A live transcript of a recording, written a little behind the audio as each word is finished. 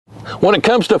When it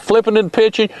comes to flipping and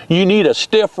pitching, you need a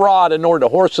stiff rod in order to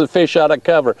horse the fish out of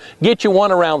cover. Get you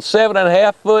one around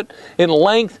 7.5 foot in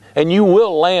length and you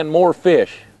will land more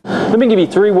fish. Let me give you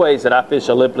 3 ways that I fish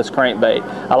a lipless crankbait.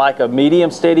 I like a medium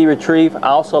steady retrieve. I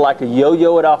also like to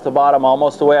yo-yo it off the bottom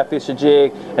almost the way I fish a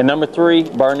jig. And number 3,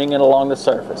 burning it along the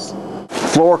surface.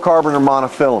 Fluorocarbon or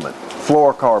monofilament.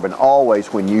 Fluorocarbon always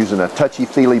when using a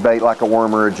touchy-feely bait like a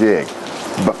worm or a jig.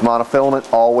 But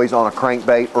monofilament always on a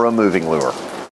crankbait or a moving lure.